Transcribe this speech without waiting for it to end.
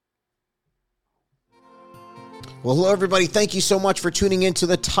Well, hello, everybody. Thank you so much for tuning in to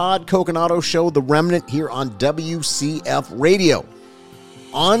the Todd Coconato Show, The Remnant, here on WCF Radio.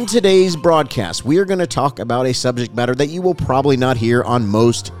 On today's broadcast, we are going to talk about a subject matter that you will probably not hear on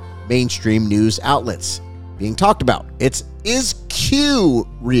most mainstream news outlets being talked about. Is Q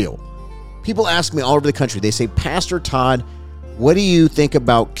real? People ask me all over the country. They say, Pastor Todd, what do you think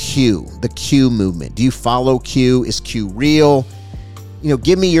about Q, the Q movement? Do you follow Q? Is Q real?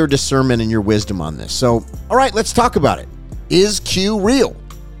 Give me your discernment and your wisdom on this. So, all right, let's talk about it. Is Q real?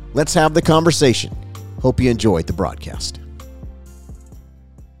 Let's have the conversation. Hope you enjoyed the broadcast.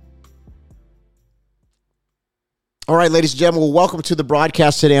 All right, ladies and gentlemen, well, welcome to the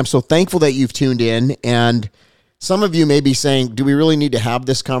broadcast today. I'm so thankful that you've tuned in. And some of you may be saying, do we really need to have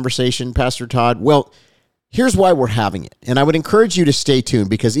this conversation, Pastor Todd? Well, here's why we're having it. And I would encourage you to stay tuned,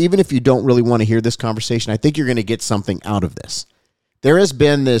 because even if you don't really want to hear this conversation, I think you're going to get something out of this. There has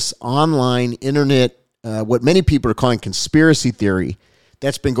been this online internet, what many people are calling conspiracy theory,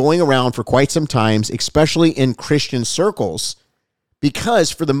 that's been going around for quite some time, especially in Christian circles, because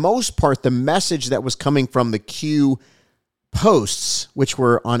for the most part, the message that was coming from the Q posts, which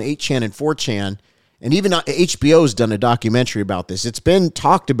were on 8chan and 4chan, and even HBO's done a documentary about this. It's been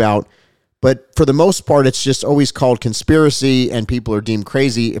talked about, but for the most part, it's just always called conspiracy, and people are deemed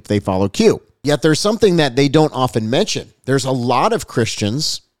crazy if they follow Q. Yet there's something that they don't often mention. There's a lot of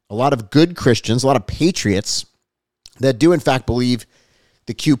Christians, a lot of good Christians, a lot of patriots that do in fact believe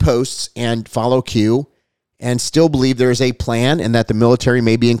the Q posts and follow Q and still believe there is a plan and that the military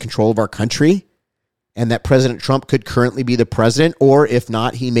may be in control of our country and that President Trump could currently be the president, or if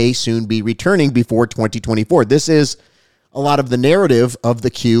not, he may soon be returning before 2024. This is a lot of the narrative of the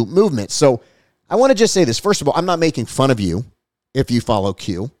Q movement. So I want to just say this. First of all, I'm not making fun of you if you follow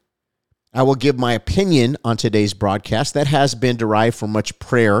Q. I will give my opinion on today's broadcast that has been derived from much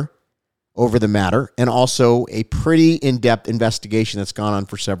prayer over the matter and also a pretty in-depth investigation that's gone on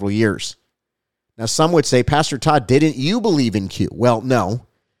for several years. Now, some would say, Pastor Todd, didn't you believe in Q? Well, no.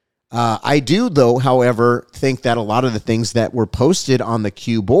 I do, though, however, think that a lot of the things that were posted on the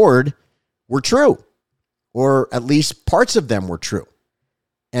Q board were true, or at least parts of them were true.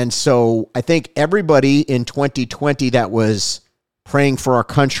 And so I think everybody in 2020 that was praying for our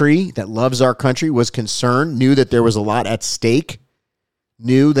country, that loves our country, was concerned, knew that there was a lot at stake,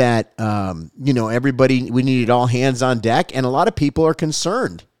 knew that, everybody, we needed all hands on deck. And a lot of people are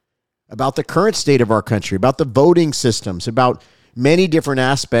concerned about the current state of our country, about the voting systems, about many different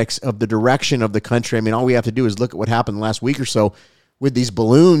aspects of the direction of the country. I mean, all we have to do is look at what happened last week or so with these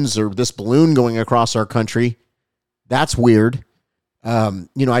balloons, or this balloon going across our country. That's weird.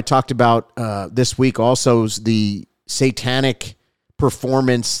 I talked about this week also the satanic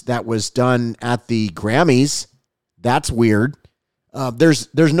performance that was done at the Grammys. That's weird. There's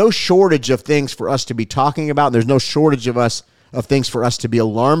no shortage of things for us to be talking about. There's no shortage of things for us to be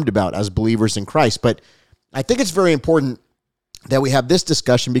alarmed about as believers in Christ. But I think it's very important that we have this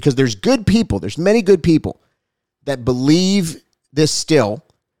discussion, because there's good people. There's many good people that believe this still.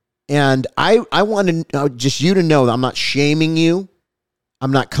 And I want to just you to know that I'm not shaming you.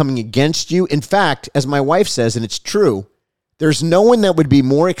 I'm not coming against you. In fact, as my wife says, and it's true, there's no one that would be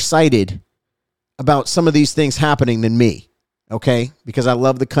more excited about some of these things happening than me, okay? Because I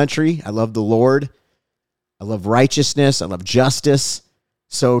love the country. I love the Lord. I love righteousness. I love justice.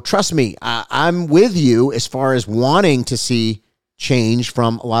 So trust me, I'm with you as far as wanting to see change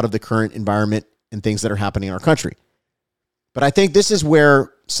from a lot of the current environment and things that are happening in our country. But I think this is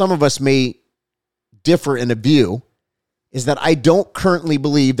where some of us may differ in a view, is that I don't currently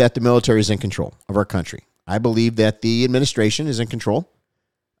believe that the military is in control of our country. I believe that the administration is in control.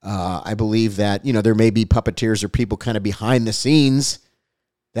 I believe that, there may be puppeteers or people kind of behind the scenes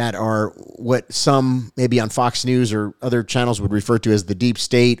that are what some maybe on Fox News or other channels would refer to as the deep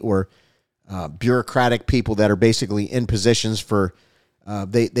state, or bureaucratic people that are basically in positions for,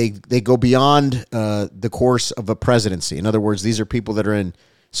 they go beyond the course of a presidency. In other words, these are people that are in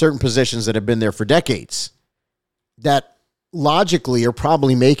certain positions that have been there for decades, that logically are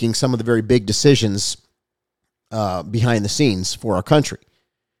probably making some of the very big decisions behind the scenes for our country.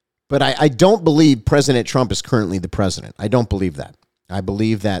 But I don't believe President Trump is currently the president. I don't believe that. I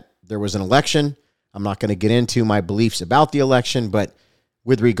believe that there was an election. I'm not going to get into my beliefs about the election, but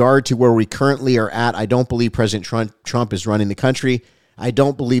with regard to where we currently are at, I don't believe President Trump is running the country. I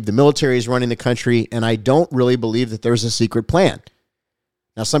don't believe the military is running the country, and I don't really believe that there's a secret plan.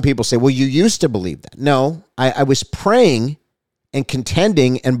 Now, some people say, well, you used to believe that. No, I was praying and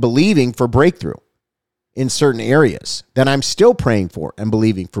contending and believing for breakthrough in certain areas that I'm still praying for and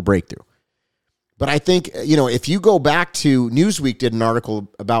believing for breakthrough. But I think, if you go back to Newsweek did an article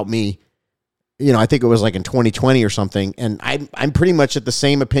about me I think it was like in 2020 or something. And I'm pretty much at the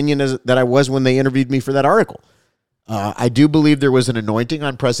same opinion that I was when they interviewed me for that article. I do believe there was an anointing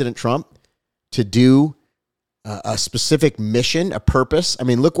on President Trump to do a specific mission, a purpose. I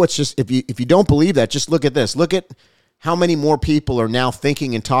mean, look what's just, if you don't believe that, just look at this. Look at how many more people are now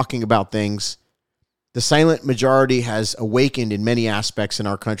thinking and talking about things. The silent majority has awakened in many aspects in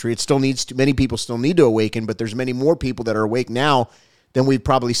our country. It still needs to, many people still need to awaken, but there's many more people that are awake now than we've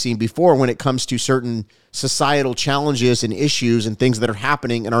probably seen before when it comes to certain societal challenges and issues and things that are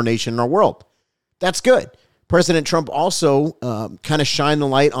happening in our nation and our world. That's good. President Trump also kind of shined the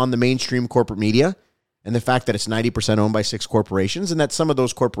light on the mainstream corporate media and the fact that it's 90% owned by 6 corporations and that some of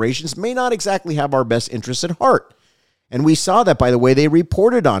those corporations may not exactly have our best interests at heart. And we saw that by the way they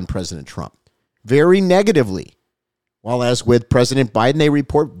reported on President Trump very negatively, while as with President Biden, they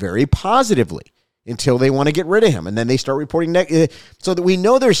report very positively until they want to get rid of him. And then they start reporting so that we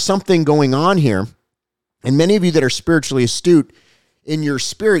know there's something going on here. And many of you that are spiritually astute, in your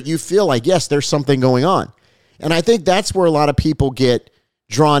spirit, you feel like, yes, there's something going on. And I think that's where a lot of people get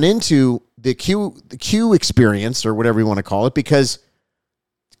drawn into the Q experience or whatever you want to call it, because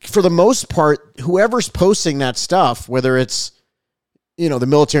for the most part, whoever's posting that stuff, whether it's, the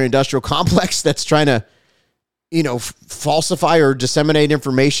military industrial complex that's trying to, falsify or disseminate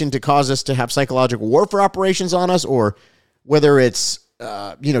information to cause us to have psychological warfare operations on us, or whether it's,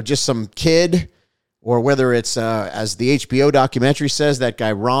 just some kid, or whether it's, as the HBO documentary says, that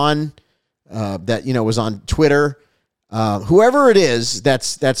guy, Ron, that, was on Twitter, whoever it is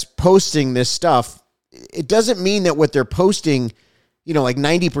that's posting this stuff, it doesn't mean that what they're posting, like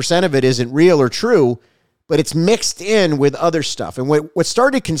 90% of it isn't real or true, but it's mixed in with other stuff. And what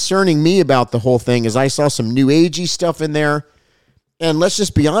started concerning me about the whole thing is I saw some new agey stuff in there. And let's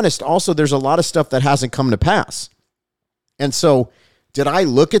just be honest, also, there's a lot of stuff that hasn't come to pass. And so did I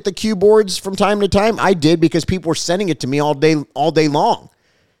look at the Q boards from time to time? I did, because people were sending it to me all day long.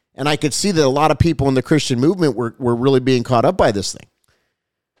 And I could see that a lot of people in the Christian movement were really being caught up by this thing.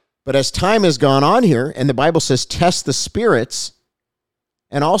 But as time has gone on here, and the Bible says, test the spirits.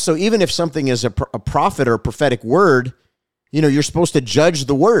 And also, even if something is a prophet or a prophetic word, you're supposed to judge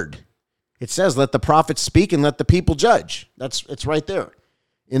the word. It says, let the prophets speak and let the people judge. It's right there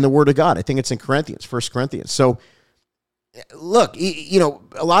in the word of God. I think it's in Corinthians, 1 Corinthians. So look,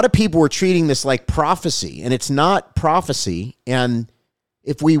 a lot of people were treating this like prophecy, and it's not prophecy. And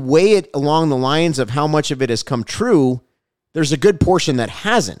if we weigh it along the lines of how much of it has come true, there's a good portion that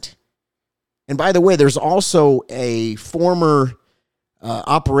hasn't. And by the way, there's also a former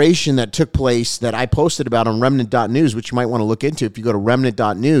operation that took place that I posted about on remnant.news, which you might want to look into if you go to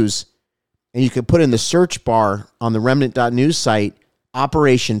remnant.news, and you can put in the search bar on the remnant.news site,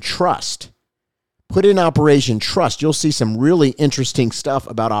 Operation Trust. Put in Operation Trust. You'll see some really interesting stuff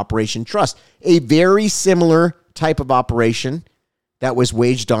about Operation Trust, a very similar type of operation that was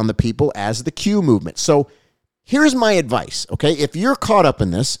waged on the people as the Q movement. So here's my advice, okay? If you're caught up in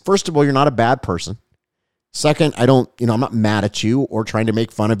this, first of all, you're not a bad person. Second, I'm not mad at you or trying to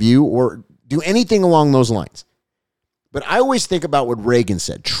make fun of you or do anything along those lines. But I always think about what Reagan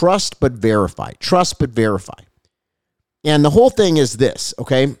said, trust but verify, trust but verify. And the whole thing is this,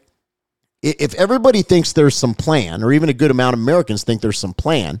 okay? If everybody thinks there's some plan, or even a good amount of Americans think there's some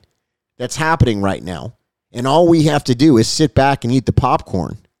plan that's happening right now, and all we have to do is sit back and eat the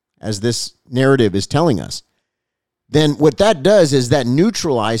popcorn, as this narrative is telling us, then what that does is that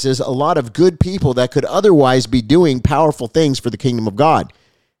neutralizes a lot of good people that could otherwise be doing powerful things for the kingdom of God,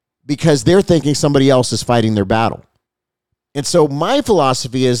 because they're thinking somebody else is fighting their battle. And so my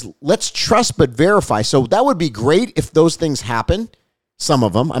philosophy is, let's trust but verify. So that would be great if those things happen, some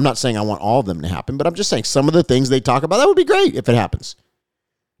of them. I'm not saying I want all of them to happen, but I'm just saying some of the things they talk about, that would be great if it happens.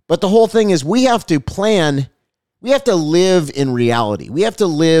 But the whole thing is, we have to plan. We have to live in reality. We have to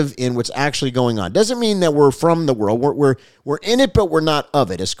live in what's actually going on. Doesn't mean that we're from the world. We're in it, but we're not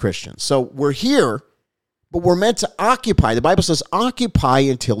of it as Christians. So we're here, but we're meant to occupy. The Bible says occupy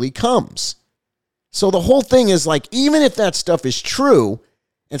until he comes. So the whole thing is like, even if that stuff is true,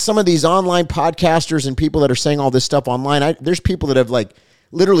 and some of these online podcasters and people that are saying all this stuff online, there's people that have like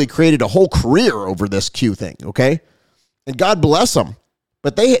literally created a whole career over this Q thing, okay? And God bless them.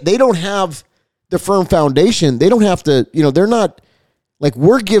 But they don't have the firm foundation. They don't have to, they're not, like,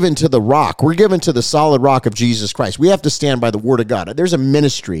 we're given to the rock. We're given to the solid rock of Jesus Christ. We have to stand by the word of God. There's a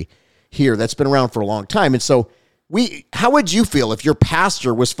ministry here that's been around for a long time. And so how would you feel if your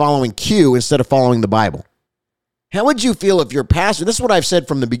pastor was following Q instead of following the Bible? How would you feel if your pastor, this is what I've said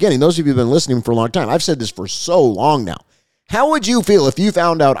from the beginning. Those of you who have been listening for a long time, I've said this for so long now. How would you feel if you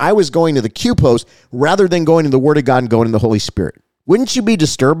found out I was going to the Q post rather than going to the word of God and going to the Holy Spirit? Wouldn't you be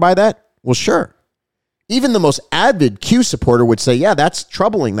disturbed by that? Well, sure. Even the most avid Q supporter would say, yeah, that's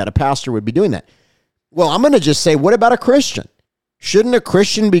troubling that a pastor would be doing that. Well, I'm going to just say, what about a Christian? Shouldn't a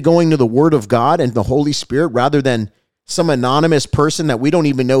Christian be going to the Word of God and the Holy Spirit rather than some anonymous person that we don't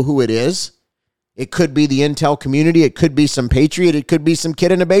even know who it is? It could be the Intel community. It could be some patriot. It could be some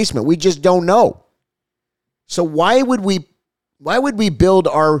kid in a basement. We just don't know. So why would we build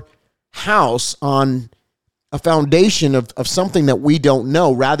our house on a foundation of something that we don't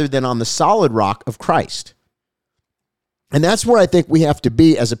know rather than on the solid rock of Christ? And that's where I think we have to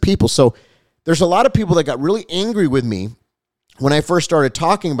be as a people. So there's a lot of people that got really angry with me when I first started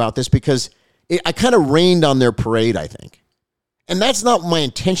talking about this because I kind of rained on their parade, I think. And that's not my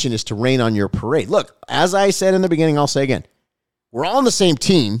intention, is to rain on your parade. Look, as I said in the beginning, I'll say again, we're all on the same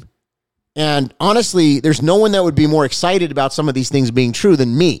team. And honestly, there's no one that would be more excited about some of these things being true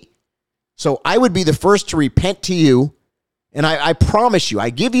than me. So I would be the first to repent to you. And I promise you, I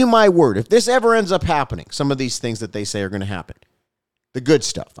give you my word, if this ever ends up happening, some of these things that they say are going to happen, the good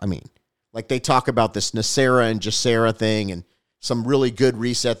stuff, I mean, like they talk about this NESARA and GESARA thing and some really good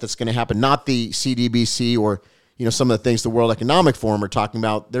reset that's going to happen, not the CDBC or some of the things the World Economic Forum are talking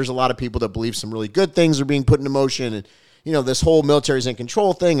about. There's a lot of people that believe some really good things are being put into motion, and this whole military's in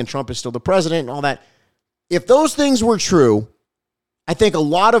control thing, and Trump is still the president and all that. If those things were true, I think a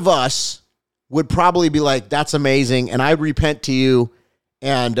lot of us would probably be like, that's amazing, and I'd repent to you,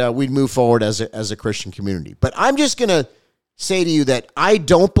 and we'd move forward as a Christian community. But I'm just going to say to you that I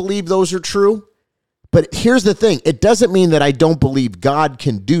don't believe those are true. But here's the thing. It doesn't mean that I don't believe God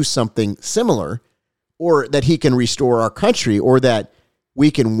can do something similar, or that he can restore our country, or that we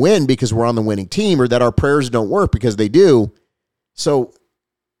can win because we're on the winning team, or that our prayers don't work because they do. So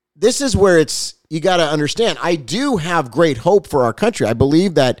this is where you got to understand, I do have great hope for our country. I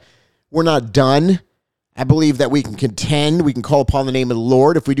believe that we're not done. I believe that we can contend. We can call upon the name of the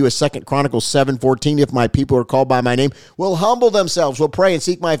Lord. If we do a 2 Chronicles 7:14, if my people are called by my name, will humble themselves, will pray and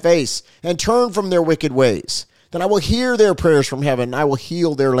seek my face and turn from their wicked ways, then I will hear their prayers from heaven and I will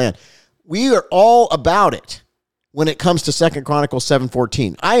heal their land. We are all about it when it comes to 2 Chronicles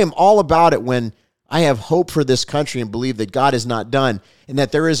 7:14. I am all about it when I have hope for this country and believe that God is not done and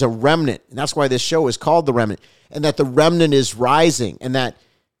that there is a remnant. And that's why this show is called The Remnant, and that the remnant is rising, and that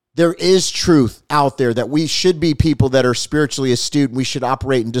there is truth out there, that we should be people that are spiritually astute. We should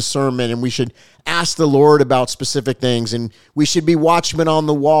operate in discernment, and we should ask the Lord about specific things, and we should be watchmen on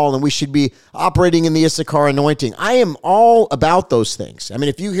the wall, and we should be operating in the Issachar anointing. I am all about those things. I mean,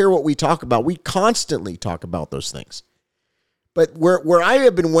 if you hear what we talk about, we constantly talk about those things. But where I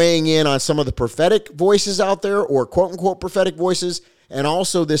have been weighing in on some of the prophetic voices out there, or quote unquote prophetic voices, and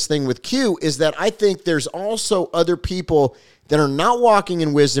also this thing with Q, is that I think there's also other people that are not walking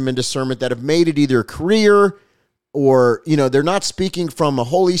in wisdom and discernment, that have made it either a career, or, they're not speaking from a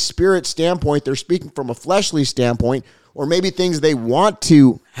Holy Spirit standpoint. They're speaking from a fleshly standpoint, or maybe things they want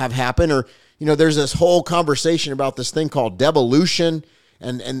to have happen. Or, there's this whole conversation about this thing called devolution.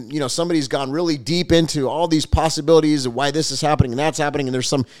 And somebody's gone really deep into all these possibilities of why this is happening and that's happening. And there's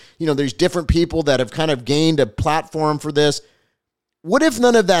some, there's different people that have kind of gained a platform for this. What if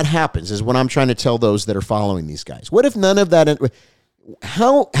none of that happens, is what I'm trying to tell those that are following these guys. What if none of that?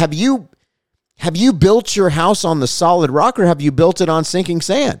 How have you built your house on the solid rock, or have you built it on sinking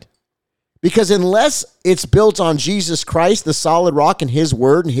sand? Because unless it's built on Jesus Christ, the solid rock, and his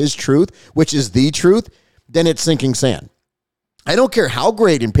word and his truth, which is the truth, then it's sinking sand. I don't care how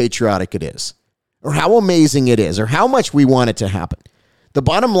great and patriotic it is, or how amazing it is, or how much we want it to happen. The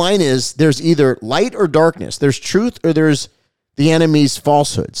bottom line is there's either light or darkness. There's truth or there's the enemy's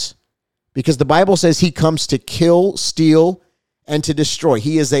falsehoods, because the Bible says he comes to kill, steal, and to destroy.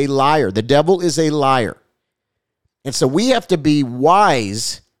 He is a liar. The devil is a liar. And so we have to be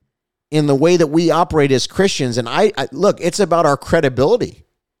wise in the way that we operate as Christians. And I look, it's about our credibility.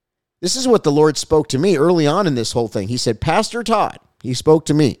 This is what the Lord spoke to me early on in this whole thing. He said, Pastor Todd, he spoke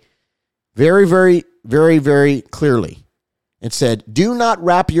to me very, very, very, very clearly and said, do not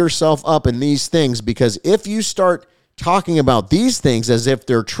wrap yourself up in these things, because if you start talking about these things as if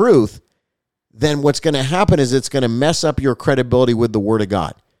they're truth, then what's going to happen is it's going to mess up your credibility with the Word of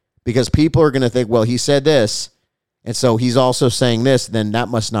God, because people are going to think, well, he said this, and so he's also saying this, then that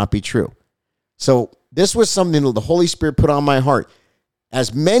must not be true. So this was something that the Holy Spirit put on my heart.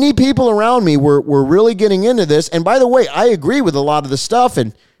 As many people around me were really getting into this, and by the way, I agree with a lot of the stuff,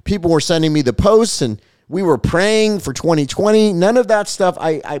 and people were sending me the posts, and we were praying for 2020. None of that stuff.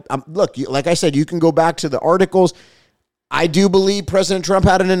 Look, like I said, you can go back to the articles. I do believe President Trump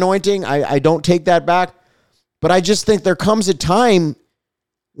had an anointing. I don't take that back. But I just think there comes a time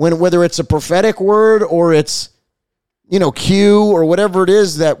when, whether it's a prophetic word or it's Q or whatever it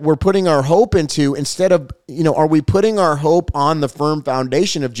is that we're putting our hope into, instead of, are we putting our hope on the firm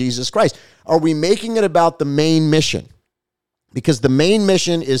foundation of Jesus Christ? Are we making it about the main mission? Because the main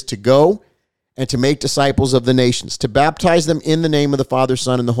mission is to go and to make disciples of the nations, to baptize them in the name of the Father,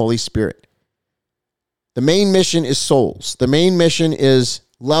 Son, and the Holy Spirit. The main mission is souls. The main mission is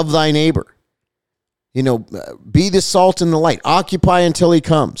love thy neighbor. Be the salt and the light. Occupy until he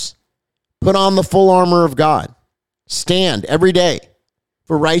comes. Put on the full armor of God. Stand every day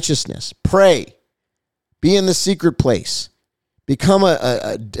for righteousness. Pray. Be in the secret place. Become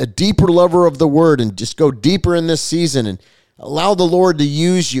a deeper lover of the word and just go deeper in this season and allow the Lord to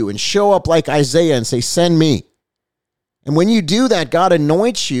use you and show up like Isaiah and say, send me. And when you do that, God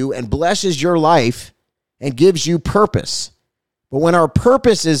anoints you and blesses your life and gives you purpose. But when our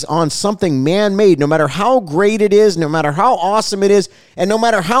purpose is on something man-made, no matter how great it is, no matter how awesome it is, and no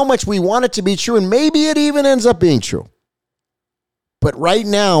matter how much we want it to be true, and maybe it even ends up being true, but right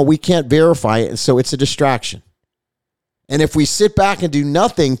now we can't verify it, and so it's a distraction. And if we sit back and do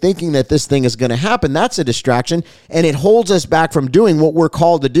nothing thinking that this thing is going to happen, that's a distraction, and it holds us back from doing what we're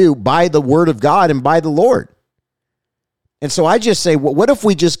called to do by the word of God and by the Lord. And so I just say, well, what if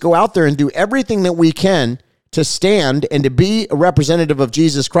we just go out there and do everything that we can to stand and to be a representative of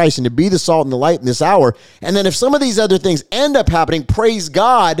Jesus Christ and to be the salt and the light in this hour? And then if some of these other things end up happening, praise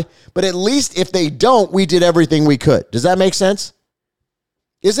God, but at least if they don't, we did everything we could. Does that make sense?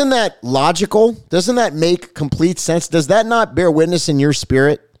 Isn't that logical? Doesn't that make complete sense? Does that not bear witness in your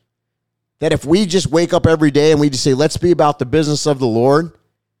spirit? That if we just wake up every day and we just say, let's be about the business of the Lord.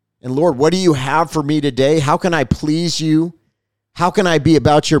 And Lord, what do you have for me today? How can I please you? How can I be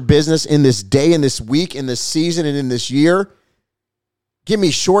about your business in this day, in this week, in this season, and in this year? Give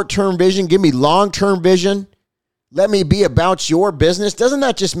me short-term vision. Give me long-term vision. Let me be about your business. Doesn't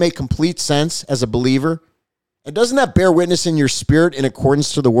that just make complete sense as a believer? And doesn't that bear witness in your spirit in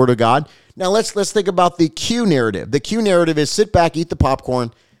accordance to the word of God? Now let's think about the Q narrative. The Q narrative is sit back, eat the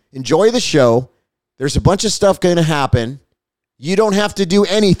popcorn, enjoy the show. There's a bunch of stuff going to happen. You don't have to do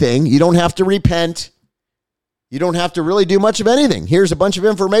anything. You don't have to repent. You don't have to really do much of anything. Here's a bunch of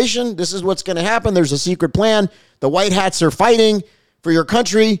information. This is what's going to happen. There's a secret plan. The white hats are fighting for your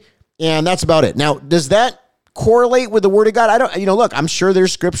country, and that's about it. Now, does that correlate with the word of God? I don't, look, I'm sure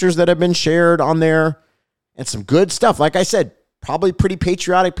there's scriptures that have been shared on there and some good stuff. Like I said, probably pretty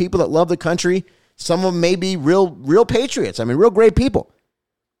patriotic people that love the country. Some of them may be real patriots. I mean, real great people.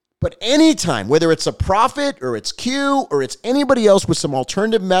 But anytime, whether it's a prophet or it's Q or it's anybody else with some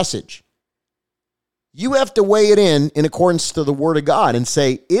alternative message, you have to weigh it in accordance to the word of God and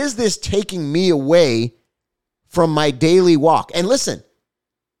say, is this taking me away from my daily walk? And listen,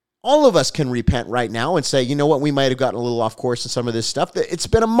 all of us can repent right now and say, you know what, we might have gotten a little off course in some of this stuff. It's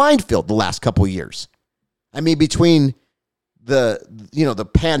been a minefield the last couple of years. I mean, between the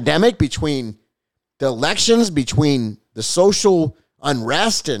pandemic, between the elections, between the social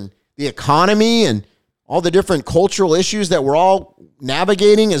unrest and the economy and all the different cultural issues that we're all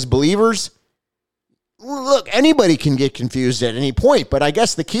navigating as believers. Look, anybody can get confused at any point, but I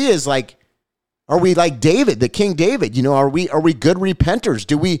guess the key is are we like David, the King David? Are we good repenters?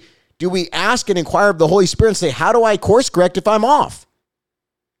 Do we ask and inquire of the Holy Spirit and say, how do I course correct if I'm off?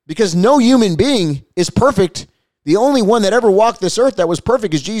 Because no human being is perfect. The only one that ever walked this earth that was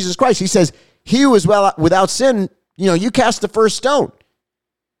perfect is Jesus Christ. He says, he who is without sin, you cast the first stone.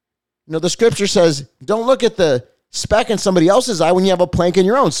 The scripture says, don't look at the speck in somebody else's eye when you have a plank in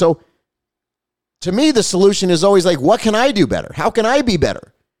your own. So to me, the solution is always what can I do better? How can I be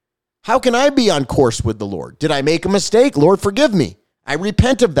better? How can I be on course with the Lord? Did I make a mistake? Lord, forgive me. I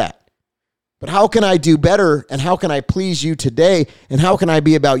repent of that. But how can I do better, and how can I please you today, and how can I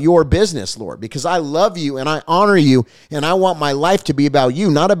be about your business, Lord? Because I love you, and I honor you, and I want my life to be about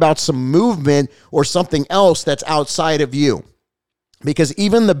you, not about some movement or something else that's outside of you. Because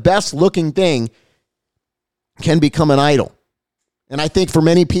even the best-looking thing can become an idol. And I think for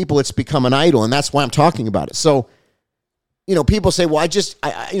many people, it's become an idol, and that's why I'm talking about it. So, people say, well,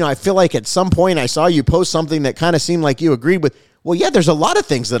 I feel like at some point I saw you post something that kind of seemed like you agreed with. Well, yeah, there's a lot of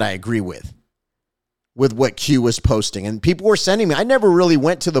things that I agree with what Q was posting. And people were sending me. I never really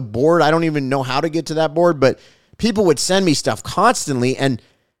went to the board. I don't even know how to get to that board, but people would send me stuff constantly. And,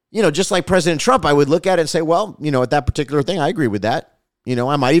 just like President Trump, I would look at it and say, well, at that particular thing, I agree with that.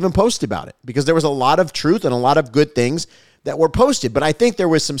 I might even post about it because there was a lot of truth and a lot of good things that were posted. But I think there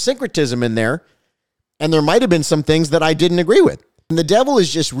was some syncretism in there, and there might have been some things that I didn't agree with. And the devil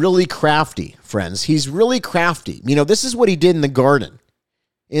is just really crafty, friends. He's really crafty. This is what he did in the garden.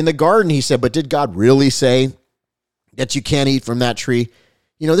 In the garden, he said, but did God really say that you can't eat from that tree?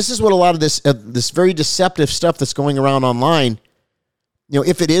 This is what a lot of this very deceptive stuff that's going around online,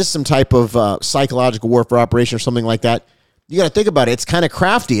 if it is some type of psychological warfare operation or something like that, you got to think about it. It's kind of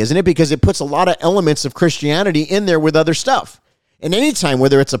crafty, isn't it? Because it puts a lot of elements of Christianity in there with other stuff. And anytime,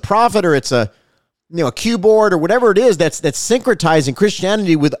 whether it's a prophet or it's a keyboard or whatever it is that's syncretizing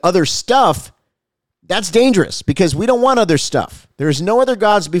Christianity with other stuff, that's dangerous because we don't want other stuff. There is no other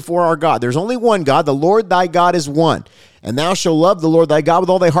gods before our God. There's only one God. The Lord thy God is one. And thou shalt love the Lord thy God with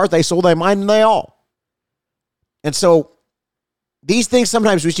all thy heart, thy soul, thy mind, and thy all. And so these things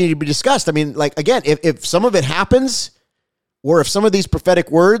sometimes we need to be discussed. I mean, like, again, if some of it happens, or if some of these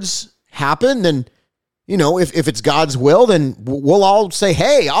prophetic words happen, then, if it's God's will, then we'll all say,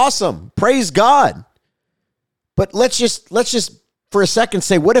 hey, awesome, praise God. But let's just for a second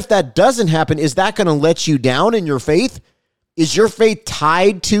say, what if that doesn't happen? Is that going to let you down in your faith? Is your faith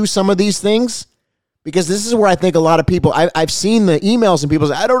tied to some of these things? Because this is where I think a lot of people, I've seen the emails and people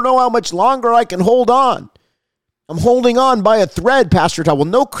say, I don't know how much longer I can hold on. I'm holding on by a thread, Pastor Todd. Well,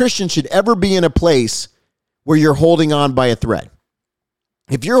 no Christian should ever be in a place where you're holding on by a thread.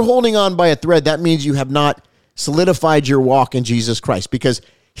 If you're holding on by a thread, that means you have not solidified your walk in Jesus Christ, because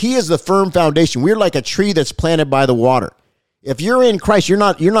he is the firm foundation. We're like a tree that's planted by the water. If you're in Christ, you're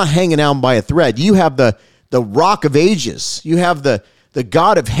not hanging on by a thread. You have the rock of ages. You have the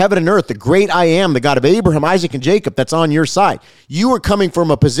God of heaven and earth, the great I am, the God of Abraham, Isaac, and Jacob that's on your side. You are coming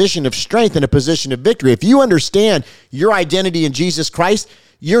from a position of strength and a position of victory. If you understand your identity in Jesus Christ,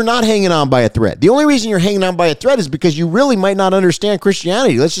 you're not hanging on by a thread. The only reason you're hanging on by a thread is because you really might not understand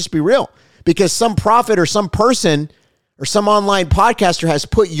Christianity. Let's just be real. Because some prophet or some person or some online podcaster has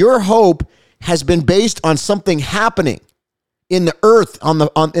put your hope has been based on something happening in the earth,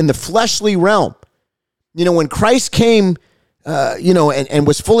 in the fleshly realm. When Christ came, and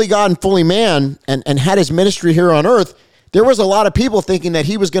was fully God and fully man and had his ministry here on earth, there was a lot of people thinking that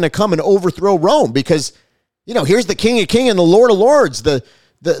he was going to come and overthrow Rome because, here's the King of Kings and the Lord of Lords, the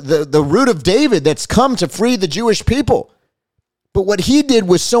root of David that's come to free the Jewish people. But what he did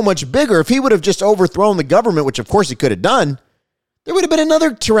was so much bigger. If he would have just overthrown the government, which of course he could have done, there would have been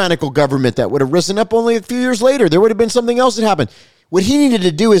another tyrannical government that would have risen up only a few years later. There would have been something else that happened. What he needed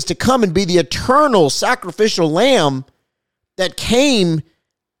to do is to come and be the eternal sacrificial lamb that came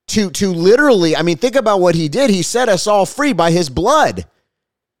to literally, think about what he did. He set us all free by his blood.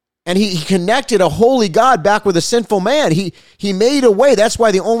 And he connected a holy God back with a sinful man. He made a way. That's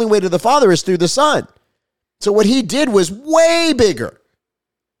why the only way to the Father is through the Son. So what he did was way bigger.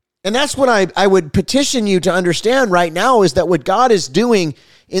 And that's what I would petition you to understand right now, is that what God is doing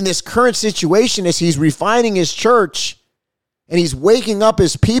in this current situation is he's refining his church and he's waking up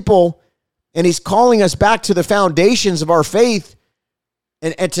his people and he's calling us back to the foundations of our faith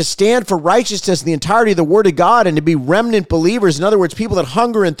and to stand for righteousness, the entirety of the Word of God, and to be remnant believers. In other words, people that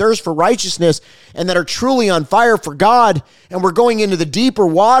hunger and thirst for righteousness and that are truly on fire for God. And we're going into the deeper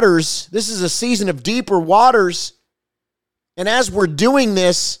waters. This is a season of deeper waters. And as we're doing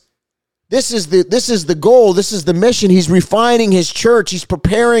this, this is the goal. This is the mission. He's refining his church. He's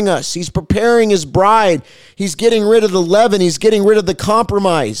preparing us. He's preparing his bride. He's getting rid of the leaven. He's getting rid of the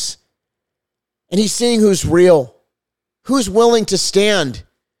compromise. And he's seeing who's real. Who's willing to stand?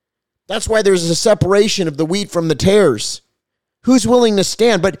 That's why there's a separation of the wheat from the tares. Who's willing to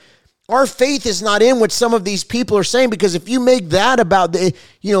stand? But our faith is not in what some of these people are saying, because if you make that about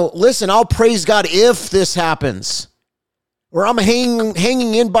listen, I'll praise God if this happens, or I'm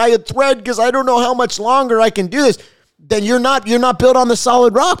hanging in by a thread because I don't know how much longer I can do this, then you're not built on the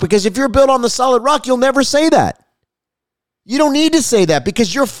solid rock. Because if you're built on the solid rock, you'll never say that. You don't need to say that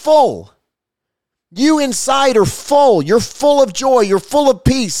because you're full. You inside are full. You're full of joy. You're full of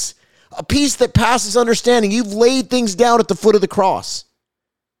peace. A peace that passes understanding. You've laid things down at the foot of the cross.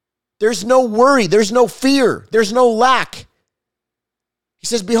 There's no worry. There's no fear. There's no lack. He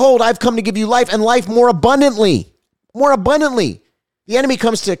says, behold, I've come to give you life, and life more abundantly. More abundantly. The enemy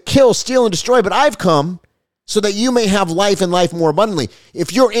comes to kill, steal, and destroy, but I've come so that you may have life and life more abundantly.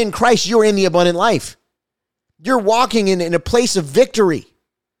 If you're in Christ, you're in the abundant life. You're walking in a place of victory.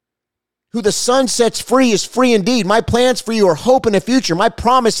 Who the Son sets free is free indeed. My plans for you are hope and a future. My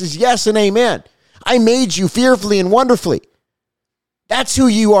promise is yes and amen. I made you fearfully and wonderfully. That's who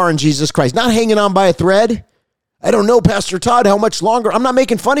you are in Jesus Christ. Not hanging on by a thread. I don't know, Pastor Todd, how much longer. I'm not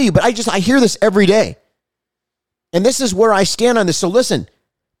making fun of you, but I hear this every day. And this is where I stand on this. So listen,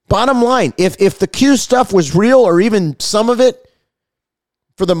 bottom line, if the Q stuff was real, or even some of it,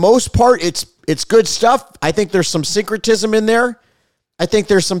 for the most part, it's good stuff. I think there's some syncretism in there. I think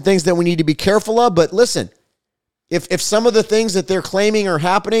there's some things that we need to be careful of. But listen, if some of the things that they're claiming are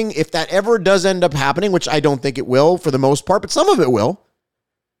happening, if that ever does end up happening, which I don't think it will for the most part, but some of it will.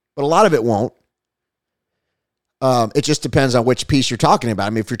 but a lot of it won't. It just depends on which piece you're talking about. I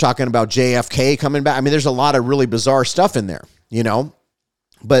mean, if you're talking about JFK coming back, I mean, there's a lot of really bizarre stuff in there, you know.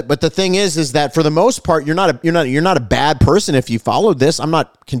 But the thing is that for the most part, you're not a bad person if you followed this. I'm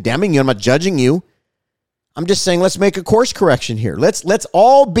not condemning you. I'm not judging you. I'm just saying let's make a course correction here. Let's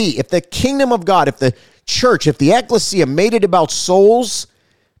all be, if the kingdom of God, if the church, if the ecclesia made it about souls,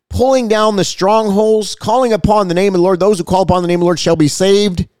 pulling down the strongholds, calling upon the name of the Lord, those who call upon the name of the Lord shall be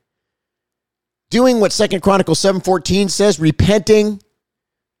saved. Doing what 2 Chronicles 7:14 says, repenting,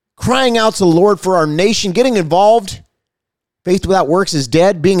 crying out to the Lord for our nation, getting involved. Faith without works is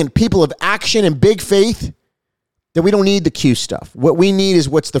dead. Being people of action and big faith, that we don't need the Q stuff. What we need is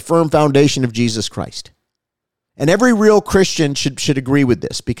what's the firm foundation of Jesus Christ. And every real Christian should agree with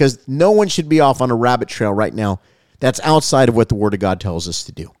this, because no one should be off on a rabbit trail right now that's outside of what the Word of God tells us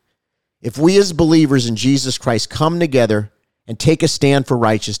to do. If we as believers in Jesus Christ come together and take a stand for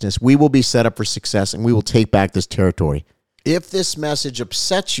righteousness, we will be set up for success and we will take back this territory. If this message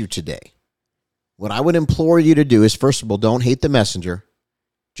upsets you today, what I would implore you to do is, first of all, don't hate the messenger.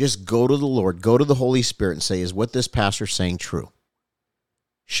 Just go to the Lord, go to the Holy Spirit and say, is what this pastor's saying true?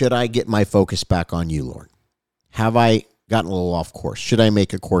 Should I get my focus back on you, Lord? Have I gotten a little off course? Should I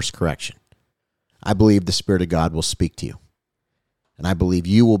make a course correction? I believe the Spirit of God will speak to you. And I believe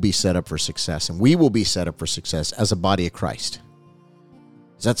you will be set up for success, and we will be set up for success as a body of Christ.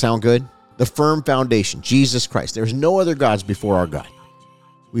 Does that sound good? The firm foundation, Jesus Christ. There's no other gods before our God.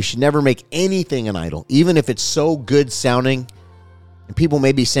 We should never make anything an idol, even if it's so good sounding, and people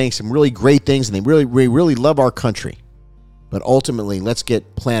may be saying some really great things, and they really love our country. But ultimately, let's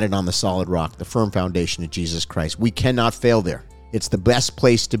get planted on the solid rock, the firm foundation of Jesus Christ. We cannot fail there. It's the best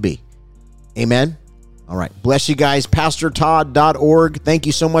place to be. Amen? All right. Bless you guys. PastorTodd.org. Thank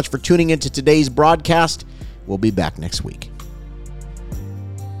you so much for tuning into today's broadcast. We'll be back next week.